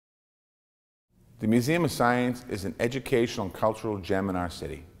The Museum of Science is an educational and cultural gem in our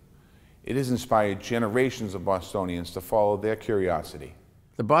city. It has inspired generations of Bostonians to follow their curiosity.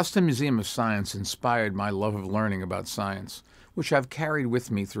 The Boston Museum of Science inspired my love of learning about science, which I've carried with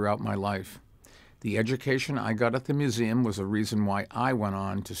me throughout my life. The education I got at the museum was a reason why I went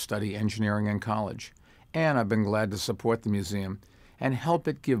on to study engineering in college, and I've been glad to support the museum and help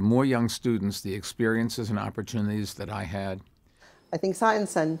it give more young students the experiences and opportunities that I had. I think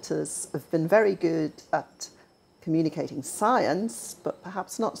science centres have been very good at communicating science, but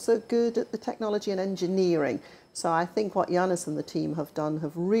perhaps not so good at the technology and engineering. So I think what Yannis and the team have done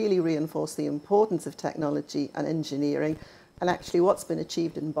have really reinforced the importance of technology and engineering. And actually what's been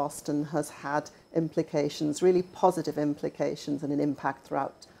achieved in Boston has had implications, really positive implications, and an impact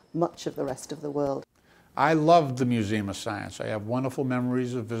throughout much of the rest of the world. I loved the Museum of Science. I have wonderful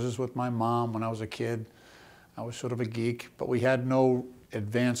memories of visits with my mom when I was a kid. I was sort of a geek, but we had no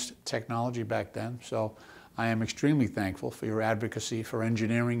advanced technology back then. So I am extremely thankful for your advocacy for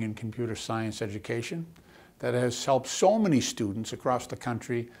engineering and computer science education that has helped so many students across the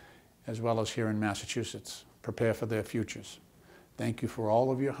country, as well as here in Massachusetts, prepare for their futures. Thank you for all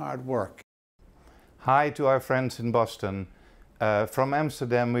of your hard work. Hi to our friends in Boston. From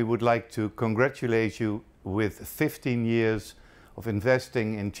Amsterdam, we would like to congratulate you with 15 years of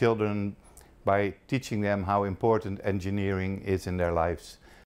investing in children by teaching them how important engineering is in their lives.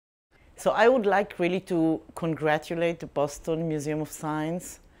 So I would like really to congratulate the Boston Museum of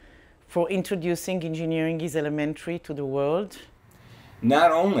Science for introducing engineering is elementary to the world.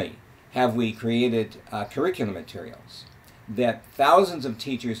 Not only have we created curriculum materials that thousands of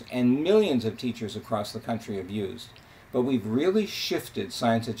teachers and millions of teachers across the country have used, but we've really shifted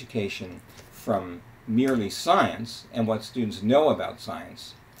science education from merely science and what students know about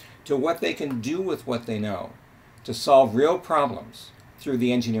science to what they can do with what they know to solve real problems through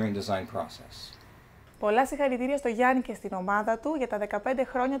the engineering design process. Πολλά συγχαρητήρια στο Γιάννη και στην ομάδα του για τα 15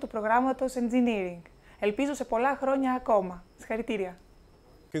 χρόνια του προγράμματος Engineering. Ελπίζω σε πολλά χρόνια ακόμα. Συγχαρητήρια.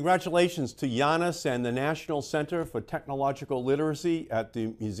 Congratulations to Yannis and the National Center for Technological Literacy at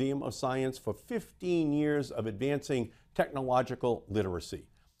the Museum of Science for 15 years of advancing technological literacy.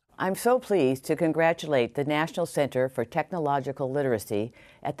 I'm so pleased to congratulate the National Center for Technological Literacy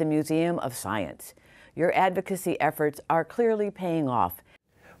at the Museum of Science. Your advocacy efforts are clearly paying off.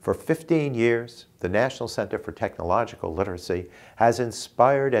 For 15 years, the National Center for Technological Literacy has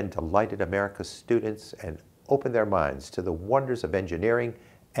inspired and delighted America's students and opened their minds to the wonders of engineering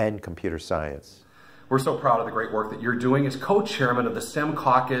and computer science. We're so proud of the great work that you're doing as co-chairman of the STEM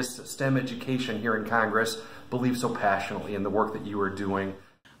Caucus. STEM education here in Congress believes so passionately in the work that you are doing.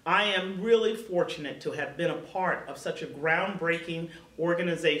 I am really fortunate to have been a part of such a groundbreaking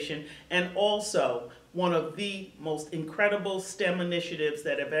organization and also one of the most incredible STEM initiatives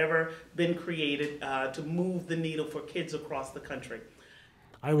that have ever been created to move the needle for kids across the country.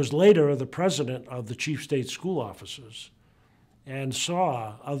 I was later the president of the Chief State School Officers and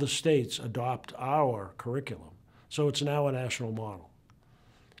saw other states adopt our curriculum. So it's now a national model.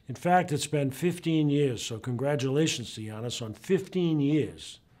 In fact, it's been 15 years, so congratulations to Yannis on 15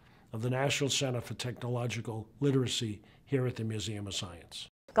 years of the National Center for Technological Literacy here at the Museum of Science.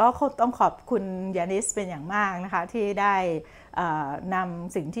 ก็ต้องขอบคุณยานิสเป็นอย่างมากนะคะที่ได้น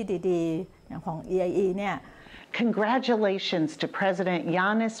ำสิ่งที่ดีๆอย่างของ EIE เนี่ย Congratulations to President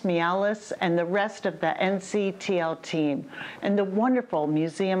Yannis Mialis and the rest of the NCTL team and the wonderful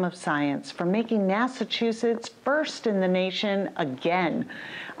Museum of Science for making Massachusetts first in the nation again.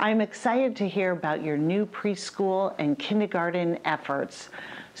 I'm excited to hear about your new preschool and kindergarten efforts.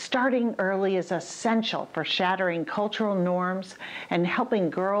 Starting early is essential for shattering cultural norms and helping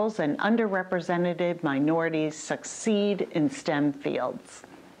girls and underrepresented minorities succeed in STEM fields.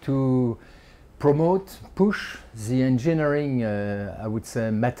 To promote, push the engineering, I would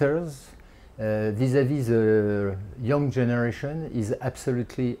say, matters vis-à-vis the young generation is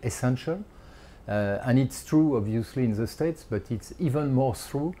absolutely essential. And it's true, obviously, in the States, but it's even more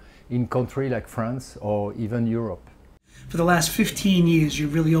true in countries like France or even Europe. For the last 15 years,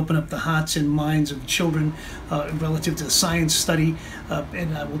 you've really opened up the hearts and minds of children relative to science study.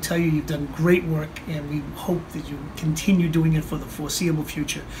 And I will tell you, you've done great work, and we hope that you continue doing it for the foreseeable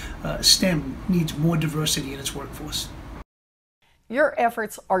future. STEM needs more diversity in its workforce. Your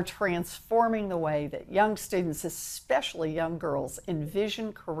efforts are transforming the way that young students, especially young girls,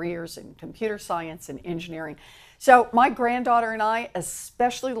 envision careers in computer science and engineering. So my granddaughter and I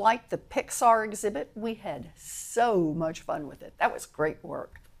especially liked the Pixar exhibit. We had so much fun with it. That was great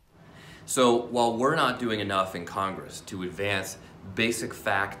work. So while we're not doing enough in Congress to advance basic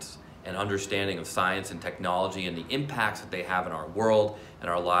facts and understanding of science and technology and the impacts that they have in our world and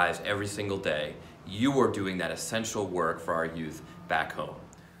our lives every single day, you are doing that essential work for our youth back home.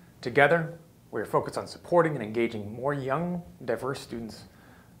 Together, we are focused on supporting and engaging more young, diverse students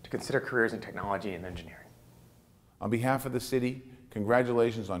to consider careers in technology and engineering. On behalf of the city,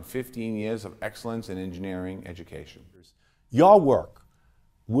 congratulations on 15 years of excellence in engineering education. Your work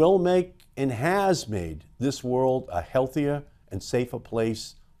will make and has made this world a healthier and safer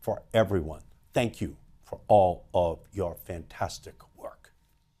place for everyone. Thank you for all of your fantastic